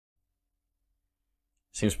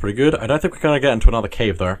Seems pretty good. I don't think we're gonna get into another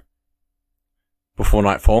cave though. Before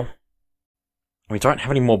nightfall. We don't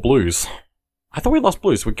have any more blues. I thought we lost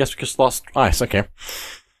blues. We guess we just lost ice. Okay.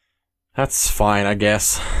 That's fine, I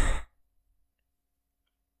guess.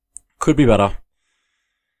 Could be better.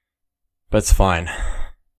 But it's fine.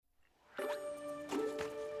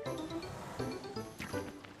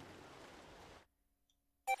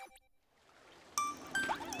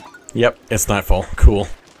 Yep, it's nightfall. Cool.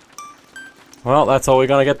 Well, that's all we're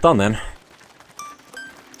gonna get done then.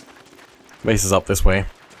 Base is up this way.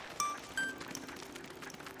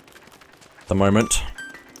 At the moment.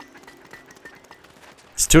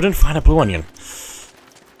 Still didn't find a blue onion.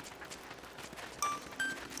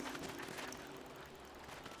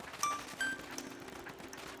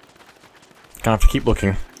 Gonna have to keep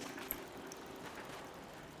looking.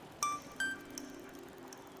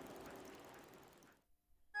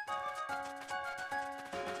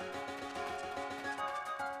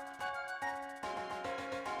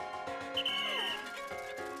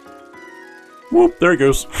 Whoop, there he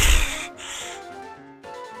goes.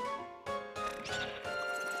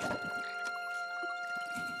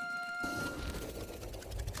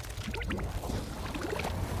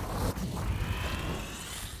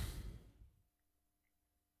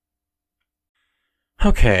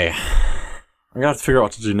 Okay, I'm gonna have to figure out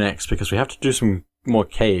what to do next because we have to do some more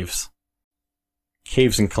caves.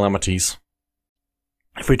 Caves and calamities.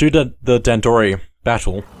 If we do the Dandori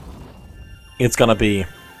battle, it's gonna be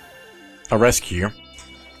a rescue.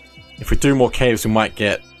 If we do more caves, we might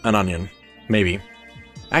get an onion. Maybe.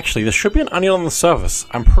 Actually, there should be an onion on the surface.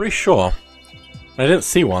 I'm pretty sure. I didn't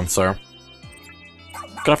see one, so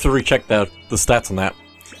gonna have to recheck the stats on that.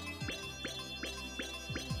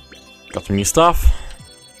 Got some new stuff.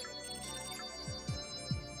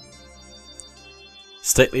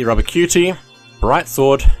 Stately Rubber Cutie, Bright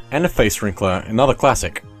Sword, and a Face Wrinkler, another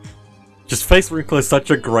classic. Just Face Wrinkler is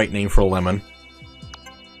such a great name for a lemon.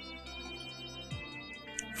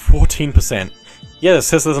 14%. Yeah, it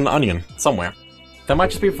says there's an onion somewhere. That might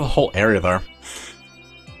just be for the whole area though.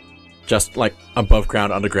 Just like above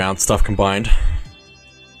ground, underground stuff combined.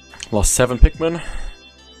 Lost 7 Pikmin.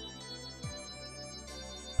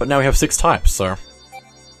 But now we have 6 types, so...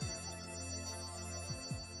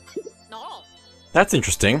 That's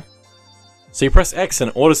interesting. So you press X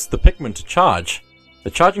and orders the Pikmin to charge.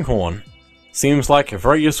 The charging horn. Seems like a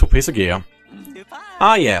very useful piece of gear.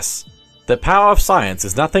 Ah yes. The power of science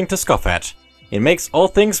is nothing to scoff at. It makes all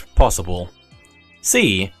things possible.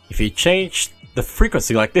 See, if you change the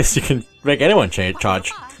frequency like this, you can make anyone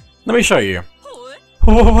charge. Let me show you.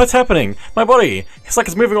 What's happening? My body! It's like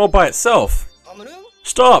it's moving all by itself.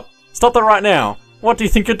 Stop! Stop that right now! What do you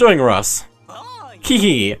think you're doing, Russ?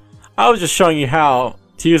 Hehe. I was just showing you how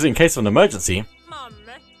to use it in case of an emergency.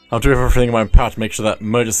 I'll do everything in my power to make sure that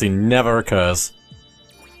emergency never occurs.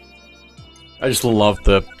 I just love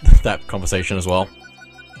that conversation as well.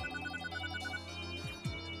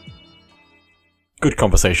 Good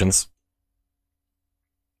conversations.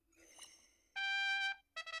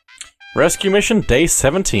 Rescue mission day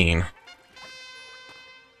 17.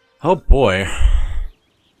 Oh boy.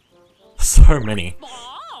 So many.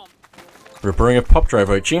 Repairing a pop drive,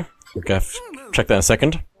 Ochi. Okay, check that in a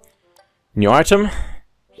second. New item.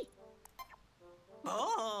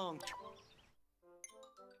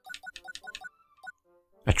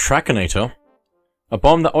 A Trackinator. A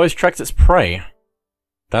bomb that always tracks its prey.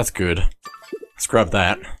 That's good. Let's grab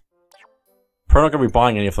that. Probably not going to be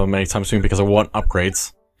buying any of them anytime soon because I want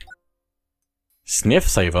upgrades. Sniff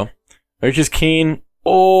Saver. Ochi's keen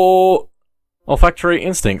olfactory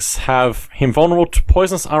instincts have him vulnerable to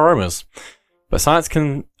poisonous aromas. But science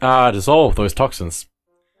can dissolve those toxins.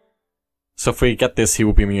 So if we get this, he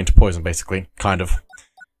will be immune to poison, basically. Kind of.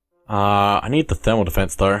 I need the thermal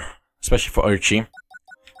defense, though. Especially for Ochi.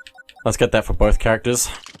 Let's get that for both characters.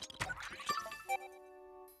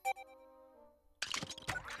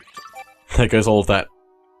 There goes all of that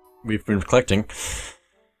we've been collecting.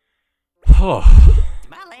 Oh.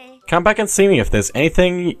 Come back and see me if there's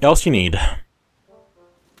anything else you need.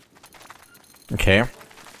 Okay.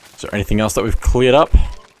 Is there anything else that we've cleared up? I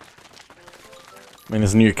mean,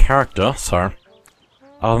 there's a new character, so...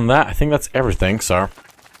 Other than that, I think that's everything, so...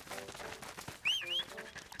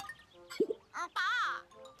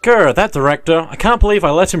 Grr, that director! I can't believe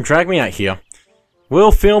I let him drag me out here.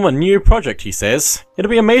 We'll film a new project, he says. It'll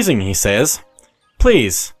be amazing, he says.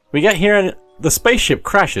 Please, we get here and the spaceship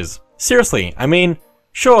crashes. Seriously, I mean,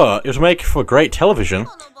 sure, it'll make for great television.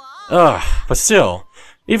 Ugh, but still,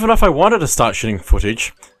 even if I wanted to start shooting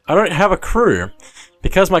footage, I don't have a crew,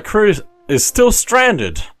 because my crew is still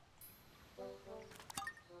stranded.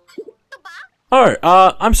 Oh,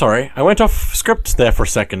 I'm sorry. I went off script there for a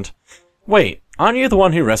second. Wait, aren't you the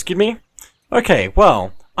one who rescued me? Okay,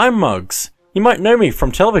 well, I'm Muggs. You might know me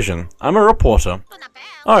from television. I'm a reporter.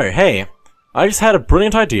 Oh, hey. I just had a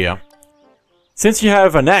brilliant idea. Since you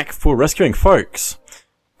have a knack for rescuing folks,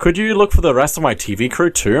 could you look for the rest of my TV crew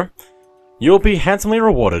too? You'll be handsomely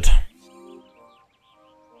rewarded.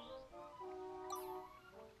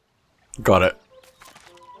 Got it.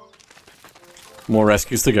 More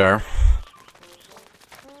rescues to go.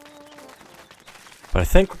 But I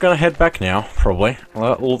think we're gonna head back now, probably.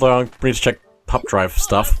 Although I need to check pup drive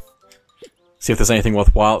stuff. See if there's anything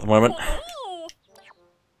worthwhile at the moment.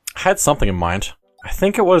 I had something in mind. I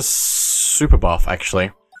think it was Super Buff,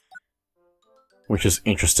 actually. Which is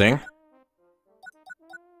interesting.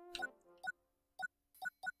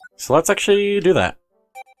 So let's actually do that.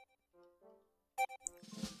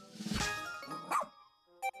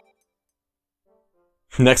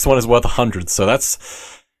 Next one is worth 100, so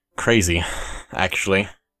that's crazy, actually.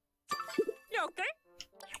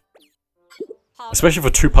 Especially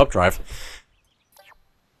for 2 pup drive.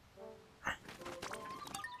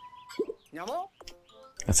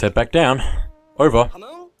 Let's head back down. Over.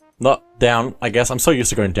 Not down, I guess. I'm so used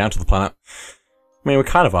to going down to the planet. I mean, we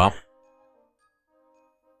kind of are.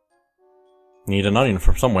 Need an onion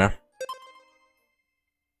from somewhere.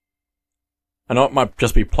 I know it might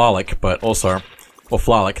just be Plarlik, but also... Or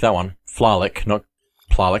Flarlik, that one. Flarlik, not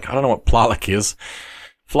Plarlik. I don't know what Plarlik is.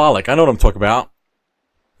 Flarlik, I know what I'm talking about.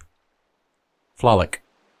 Flarlik.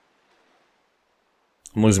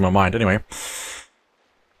 I'm losing my mind, anyway.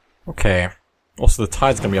 Okay. Also, the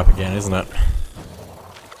tide's gonna be up again, isn't it?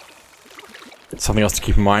 Something else to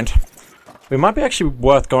keep in mind. It might be actually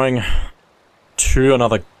worth going to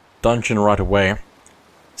another dungeon right away,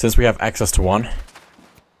 since we have access to one.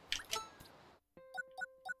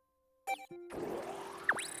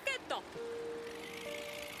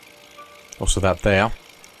 Also that there.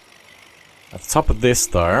 At the top of this,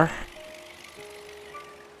 though...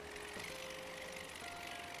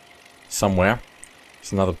 somewhere.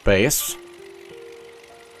 There's another base.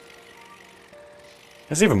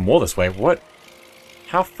 There's even more this way. What?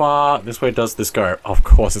 How far this way does this go? Of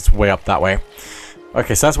course, it's way up that way.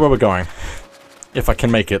 Okay, so that's where we're going. If I can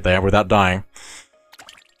make it there without dying.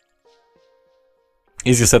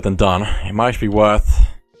 Easier said than done. It might be worth...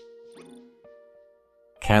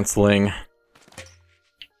 cancelling...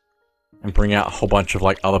 and bring out a whole bunch of,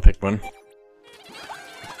 like, other Pikmin.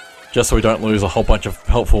 Just so we don't lose a whole bunch of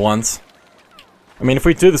helpful ones. I mean, if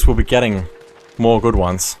we do this, we'll be getting more good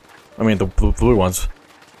ones. I mean, the blue ones.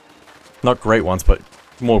 Not great ones, but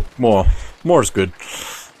more is good.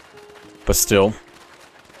 But still.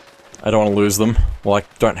 I don't want to lose them. Well, I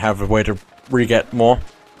don't have a way to re-get more.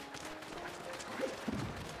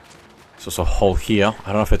 There's also a hole here. I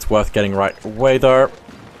don't know if it's worth getting right away, though.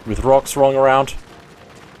 With rocks rolling around.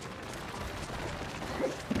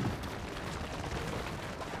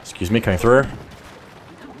 Excuse me, coming through.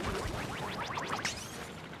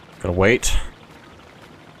 Gotta wait.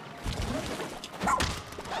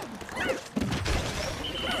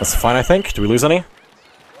 That's fine, I think. Do we lose any?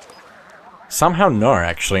 Somehow no,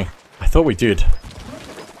 actually. I thought we did.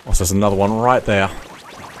 Also, there's another one right there.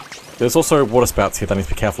 There's also water spouts here that I need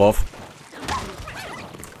to be careful of.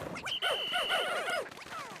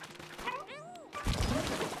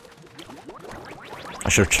 I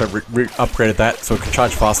should have upgraded that so it could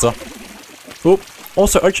charge faster. Oop.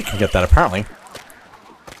 Also, Ochi can get that, apparently.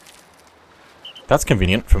 That's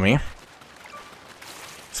convenient for me.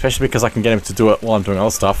 Especially because I can get him to do it while I'm doing other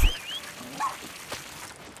stuff.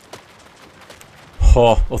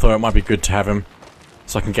 Oh, although it might be good to have him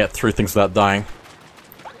so I can get through things without dying.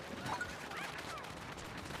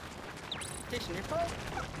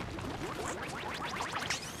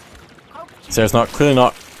 So it's clearly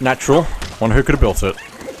not natural. Wonder who could have built it.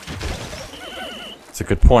 It's a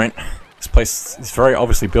good point. This place is very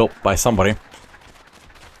obviously built by somebody.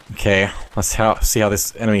 Okay, let's see how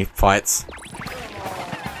this enemy fights.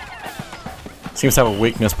 Seems to have a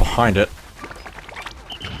weakness behind it.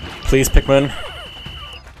 Please, Pikmin.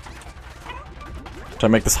 Don't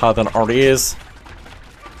make this harder than it already is.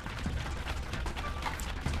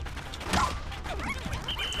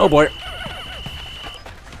 Oh boy.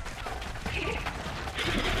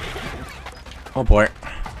 Oh boy.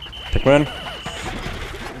 Pikmin.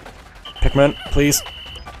 Pikmin, please.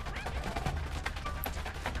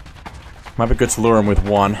 Might be good to lure him with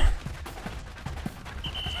one.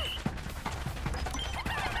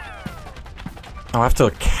 Oh, I have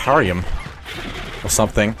to carry him. Or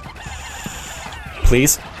something.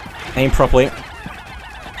 Please. Aim properly.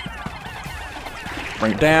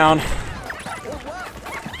 Bring it down.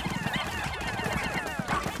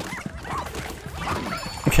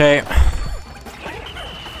 Okay.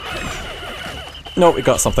 No, we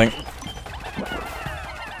got something.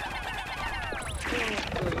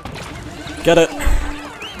 Get it.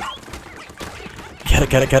 Get it,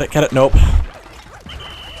 get it, get it, get it. Nope.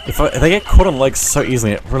 If they get caught on legs so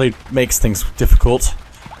easily, it really makes things difficult.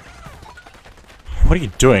 What are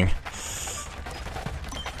you doing?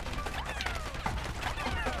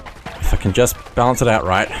 If I can just balance it out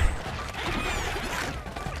right.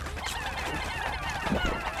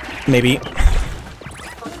 Maybe.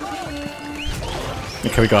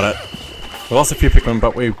 Okay, we got it. We lost a few Pikmin,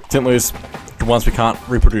 but we didn't lose the ones we can't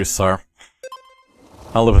reproduce, so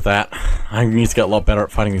I'll live with that. I need to get a lot better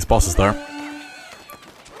at fighting these bosses, though.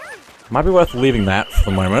 Might be worth leaving that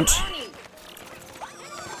for the moment.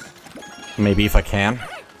 Maybe if I can.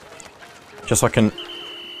 Just so I can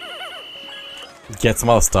get some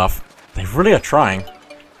other stuff. They really are trying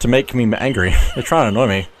to make me angry. They're trying to annoy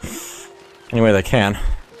me any way they can.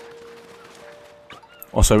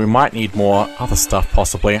 Also, we might need more other stuff,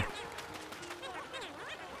 possibly.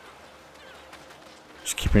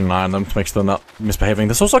 Just keeping an eye on them to make sure they're not misbehaving.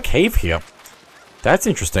 There's also a cave here. That's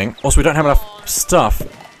interesting. Also, we don't have enough stuff.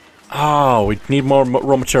 Oh, we need more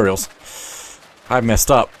raw materials. I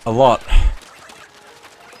messed up a lot.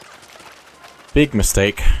 Big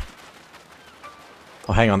mistake.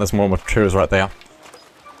 Oh, hang on, there's more materials right there.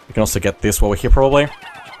 We can also get this while we're here, probably.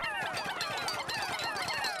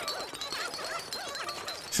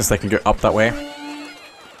 Since they can go up that way.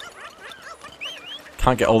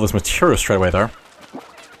 Can't get all this material straight away, though.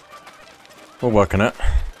 We'll work on it.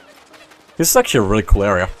 This is actually a really cool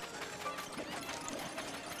area.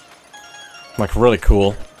 Like, really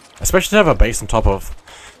cool. Especially to have a base on top of.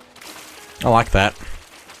 I like that.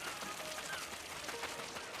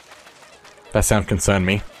 That sound concerned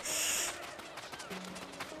me.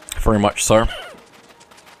 Very much so.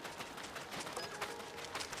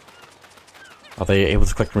 Are they able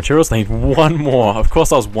to collect materials? They need one more. Of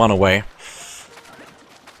course I was one away.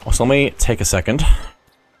 Also, let me take a second.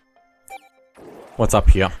 What's up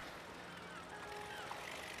here?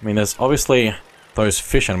 I mean, there's obviously those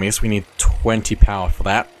fish enemies. We need 20 power for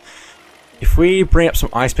that. If we bring up some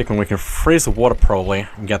ice Pikmin, we can freeze the water probably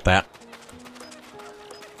and get that.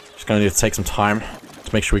 Just gonna need to take some time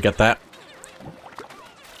to make sure we get that.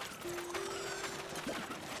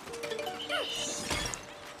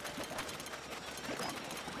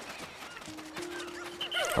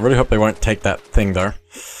 I really hope they won't take that thing, though.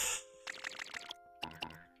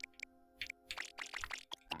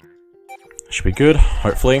 Should be good,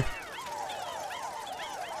 hopefully.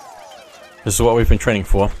 This is what we've been training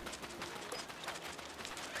for.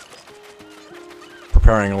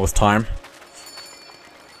 Preparing all this time.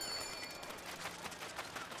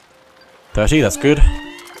 30, that's good.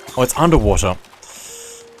 Oh, it's underwater.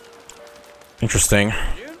 Interesting.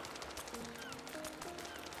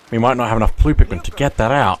 We might not have enough blue Pikmin to get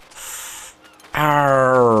that out.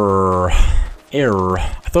 Arrgh. Err.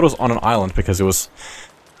 I thought it was on an island because it was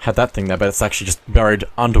had that thing there, but it's actually just buried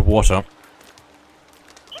underwater.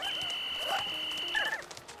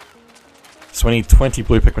 So we need 20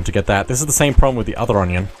 blue Pikmin to get that. This is the same problem with the other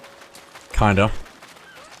onion. Kinda.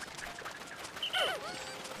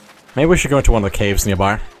 Maybe we should go into one of the caves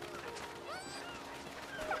nearby.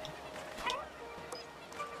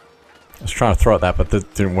 I was trying to throw at that, but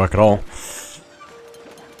that didn't work at all.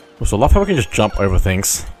 Also, I love how we can just jump over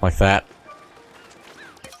things like that.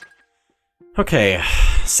 Okay,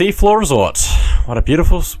 Seafloor Resort. What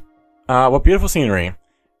beautiful scenery.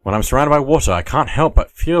 When I'm surrounded by water, I can't help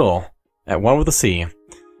but feel at one with the sea.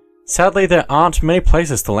 Sadly, there aren't many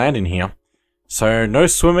places to land in here, so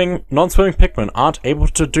non-swimming Pikmin aren't able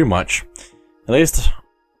to do much. At least,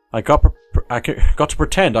 I got to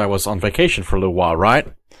pretend I was on vacation for a little while, right?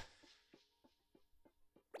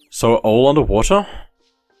 So all underwater?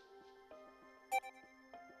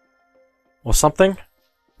 Or something?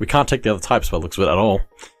 We can't take the other types by the looks of it at all.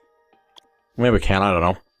 Maybe we can, I don't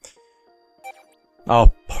know.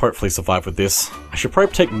 I'll hopefully survive with this. I should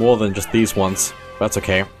probably take more than just these ones, but that's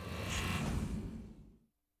okay.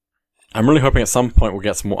 I'm really hoping at some point we'll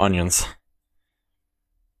get some more onions.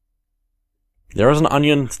 There is an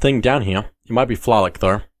onion thing down here. It might be Flalic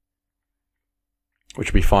though. Which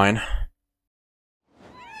would be fine.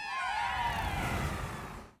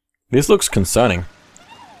 This looks concerning.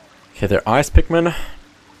 Okay, there are ice Pikmin.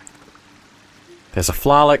 There's a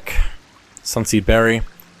Flalic, Sunseed Berry,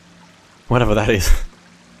 whatever that is.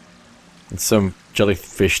 And some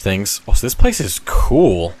jellyfish things. Oh, so this place is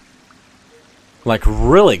cool. Like,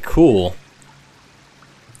 really cool.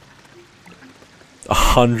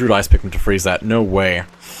 100 ice Pikmin to freeze that. No way.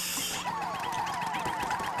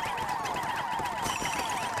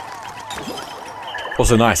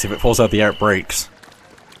 Also nice, if it falls out of the air, it breaks.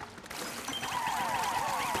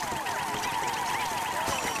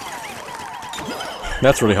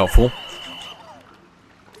 That's really helpful.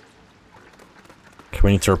 Okay,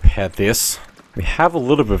 we need to repair this. We have a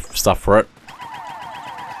little bit of stuff for it.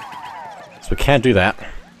 So we can do that. We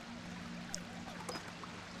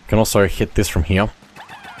can also hit this from here.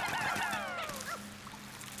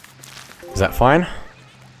 Is that fine?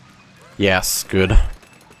 Yes, good.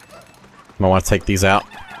 Might want to take these out.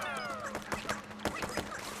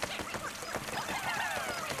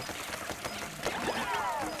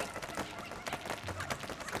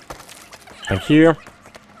 Thank you.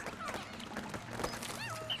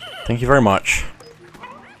 Thank you very much.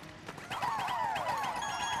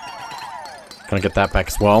 Gonna get that back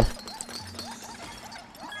as well.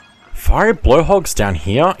 Fiery blowhogs down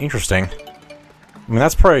here? Interesting. I mean,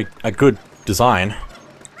 that's probably a good design.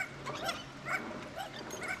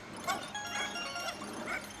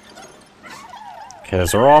 Okay,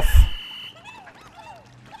 those are off.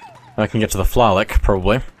 I can get to the Flalic,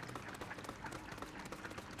 probably.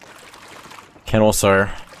 Can also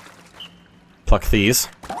pluck these.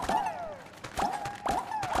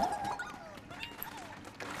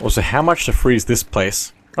 Also, how much to freeze this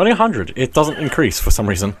place? Only 100. It doesn't increase for some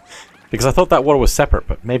reason. Because I thought that water was separate,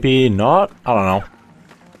 but maybe not? I don't know.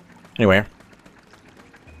 Anyway.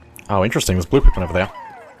 Oh, interesting. There's blue Pikmin over there.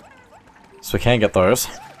 So we can get those.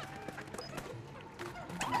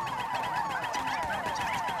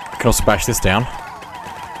 I can also bash this down.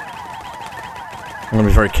 I'm gonna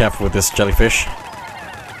be very careful with this jellyfish.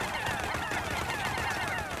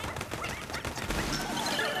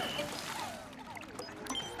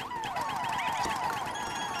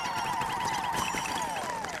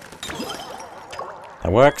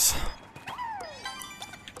 That works.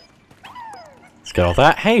 Let's get all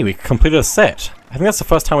that. Hey, we completed a set. I think that's the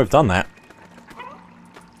first time we've done that.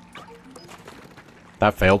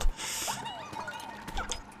 That failed.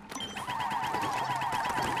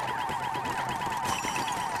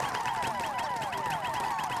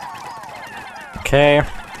 Okay.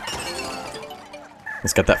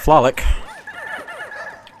 Let's get that Flalic.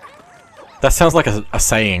 That sounds like a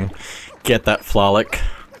saying. Get that Flalic.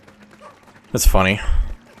 That's funny.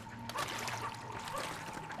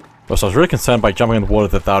 Also, I was really concerned by jumping in the water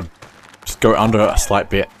that would just go under a slight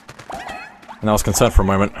bit. And I was concerned for a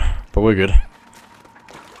moment, but we're good.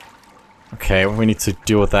 Okay, we need to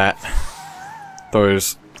deal with that.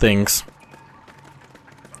 Those things.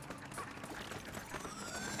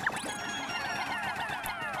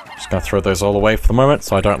 Just gonna throw those all away for the moment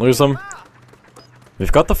so I don't lose them.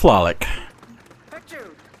 We've got the Flalic.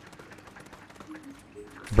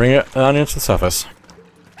 Bring it down into the surface.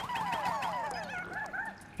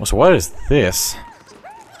 So what is this?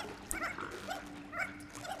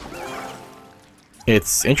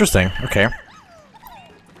 It's interesting. Okay.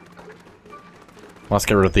 Let's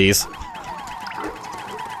get rid of these.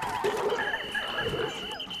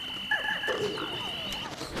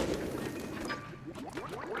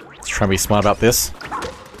 Let's try and be smart about this.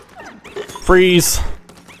 Freeze!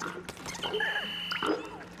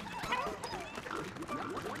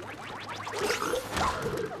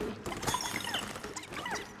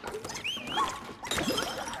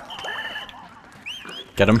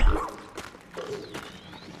 Get him.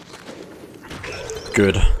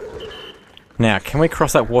 Good. Now, can we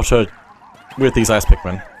cross that water with these ice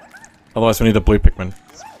Pikmin? Otherwise we need a blue Pikmin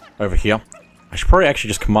over here. I should probably actually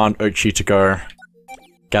just command Ochi to go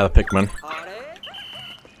gather Pikmin.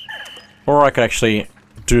 Or I could actually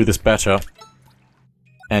do this better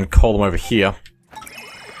and call them over here.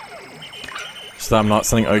 So that I'm not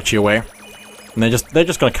sending Ochi away. And they're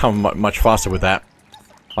just gonna come much faster with that.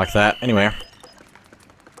 Like that. Anyway.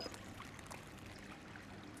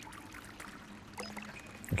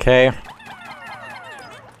 Okay.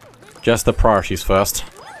 Just the priorities first.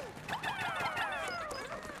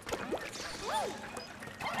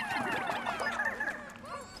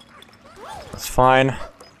 That's fine.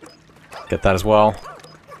 Get that as well.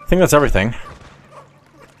 I think that's everything.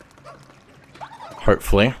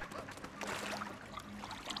 Hopefully.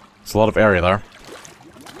 It's a lot of area though.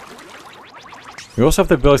 We also have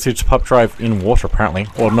the ability to pump drive in water apparently.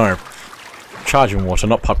 Or no. Charge in water,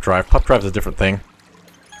 not pump drive. Pump drive is a different thing.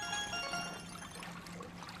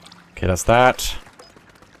 Okay, that's that.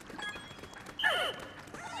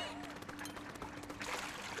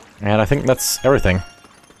 And I think that's everything.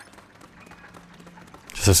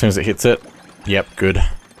 Just as soon as it hits it. Yep, good.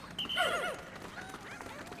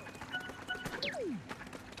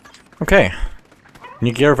 Okay.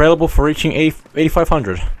 New gear available for reaching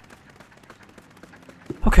 8,500.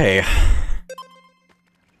 Okay.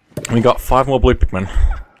 We got 5 more blue Pikmin.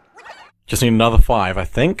 Just need another 5, I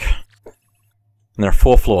think. And there are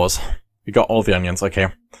 4 floors. We got all the onions, okay.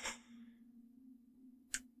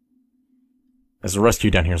 There's a rescue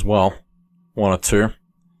down here as well. 1 or 2.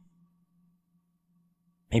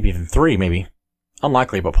 Maybe even 3, maybe.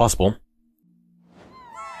 Unlikely, but possible.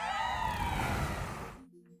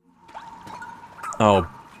 Oh,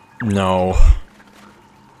 no.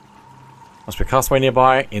 Must be a castaway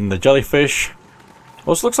nearby in the jellyfish.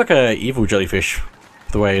 Also looks like a evil jellyfish,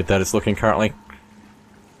 the way that it's looking currently.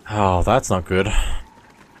 Oh, that's not good.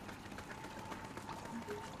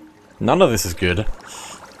 None of this is good.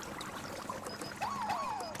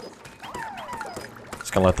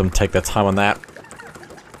 Just gonna let them take their time on that.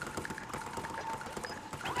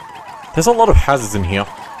 There's a lot of hazards in here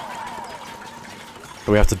that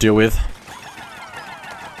we have to deal with.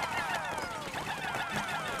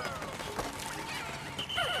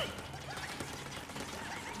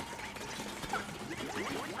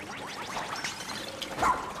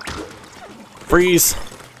 Freeze!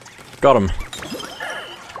 Got him.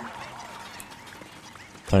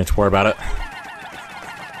 Don't need to worry about it.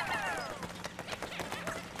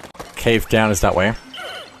 Cave down is that way.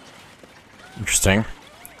 Interesting.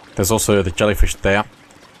 There's also the jellyfish there.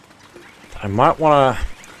 I might wanna...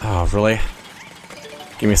 Oh, really?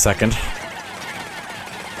 Give me a second.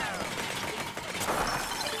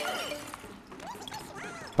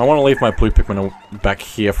 I want to leave my blue Pikmin back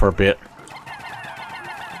here for a bit.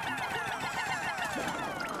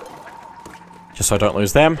 Just so I don't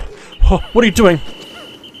lose them. Oh, what are you doing?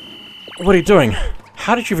 What are you doing?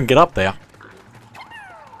 How did you even get up there?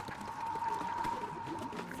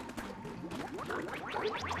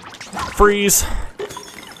 Freeze!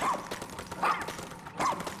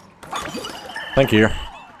 Thank you.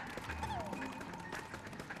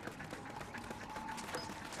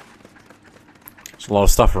 There's a lot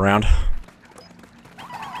of stuff around.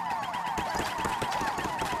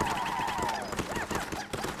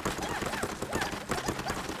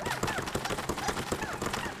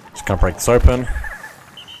 Just gonna break this open.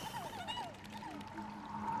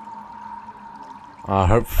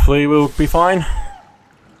 Hopefully we'll be fine.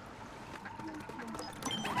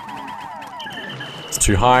 It's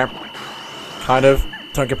too high. Kind of.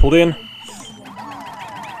 Don't get pulled in.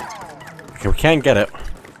 Okay, we can get it.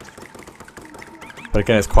 But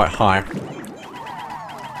again, it's quite high.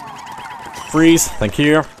 Freeze. Thank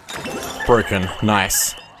you. Broken.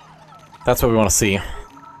 Nice. That's what we want to see.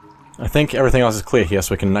 I think everything else is clear here,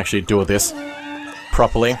 so we can actually deal with this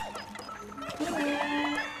properly.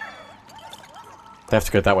 They have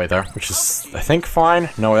to go that way, though, which is, I think, fine.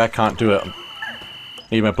 No, that can't do it.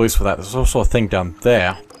 Need my blues for that. There's also a thing down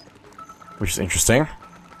there, which is interesting.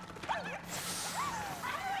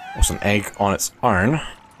 Also an egg on its own.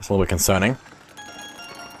 It's a little bit concerning.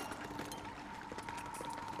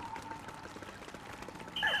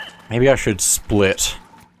 Maybe I should split.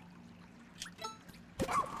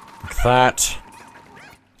 Like that.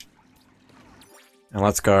 And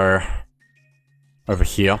let's go over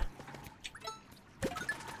here.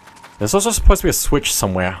 There's also supposed to be a switch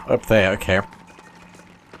somewhere. Up there, okay.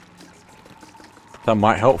 That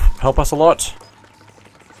might help us a lot.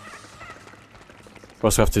 We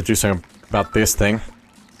also have to do something about this thing.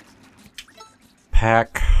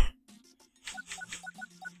 Pack.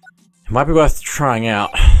 It might be worth trying out.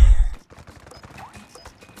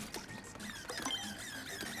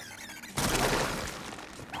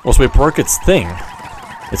 Also, we broke its thing.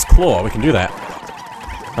 Its claw, we can do that.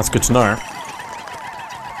 That's good to know.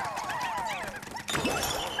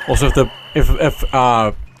 Also, if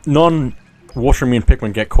non-water immune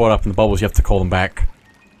Pikmin get caught up in the bubbles, you have to call them back.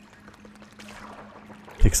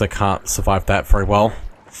 Because they can't survive that very well.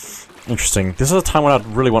 Interesting. This is a time when I'd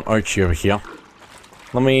really want Ochi over here.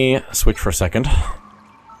 Let me switch for a second.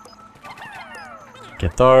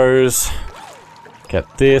 Get those.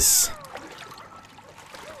 Get this.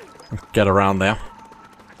 Get around there.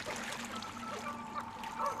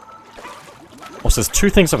 Also, there's 2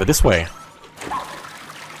 things over this way.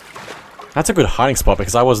 That's a good hiding spot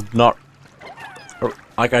because I was not...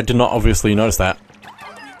 Like, I did not obviously notice that.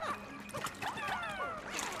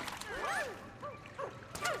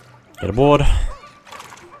 Get aboard.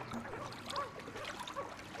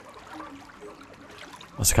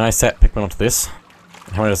 So can I set Pikmin onto this?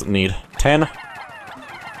 How many does it need? 10?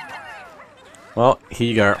 Well, here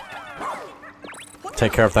you go.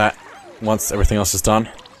 Take care of that once everything else is done.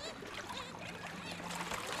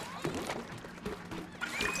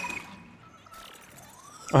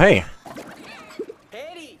 Oh, hey.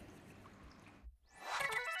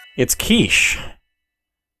 It's Quiche.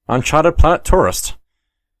 Uncharted Planet Tourist.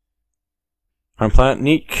 I'm Planet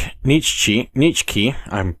Nietzsche.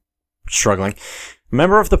 I'm struggling.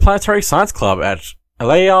 Member of the Planetary Science Club at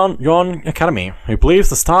Yon Academy, who believes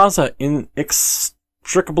the stars are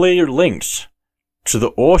inextricably linked to the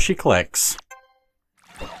ore she collects.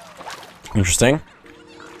 Interesting.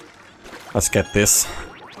 Let's get this.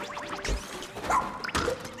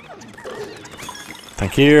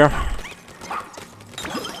 Thank you.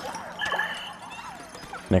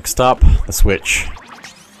 Next up, the switch.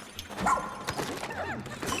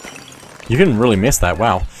 You can really miss that,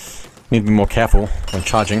 wow. Need to be more careful when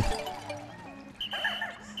charging.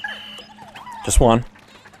 Just one.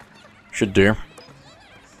 Should do.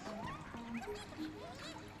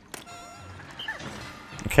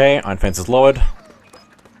 Okay, iron fence is lowered.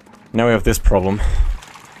 Now we have this problem.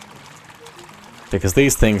 Because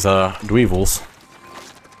these things are dweevils.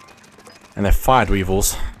 And they're fire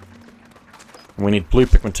dweevils. And we need blue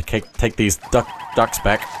Pikmin to take these ducks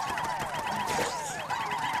back.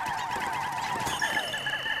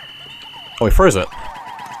 Oh, he froze it.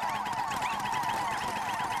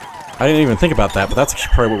 I didn't even think about that, but that's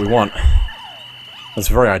actually probably what we want. That's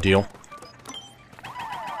very ideal.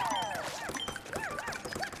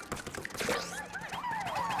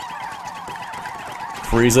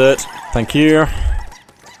 Freeze it. Thank you.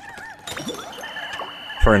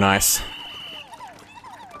 Very nice.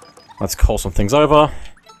 Let's call some things over.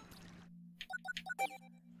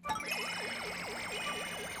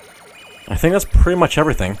 I think that's pretty much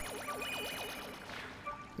everything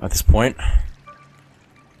at this point.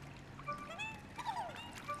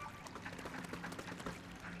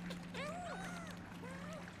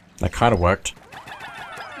 That kind of worked.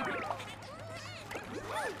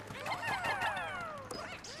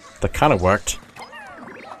 That kind of worked.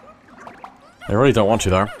 I really don't want to,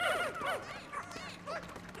 though.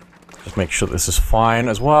 Just make sure this is fine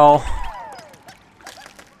as well.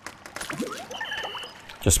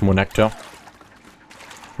 Just more nectar.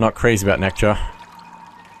 Not crazy about nectar.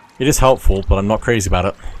 It is helpful, but I'm not crazy about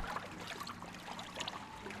it.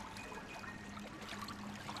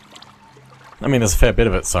 I mean, there's a fair bit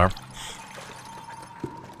of it, so.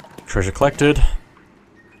 Treasure collected.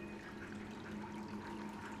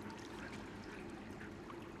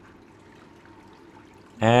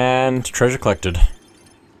 And treasure collected.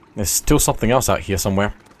 There's still something else out here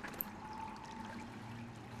somewhere.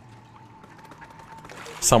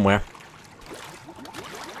 Somewhere.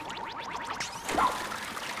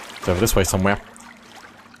 It's over this way somewhere.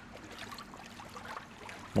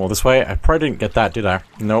 Well, this way? I probably didn't get that, did I?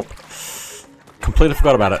 Nope. Completely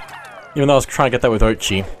forgot about it. Even though I was trying to get that with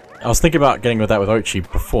Ochi. I was thinking about getting that with Ochi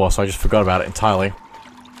before, so I just forgot about it entirely.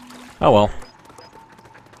 Oh well.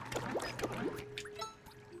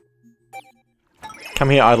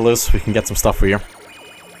 Come here, idlers. We can get some stuff for you.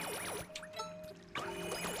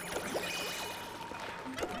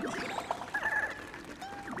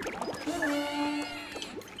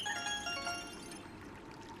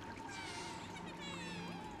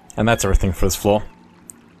 And that's everything for this floor.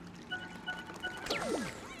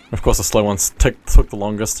 Of course, the slow ones took the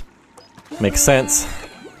longest. Makes sense.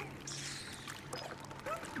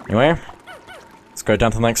 Anyway, let's go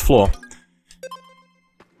down to the next floor.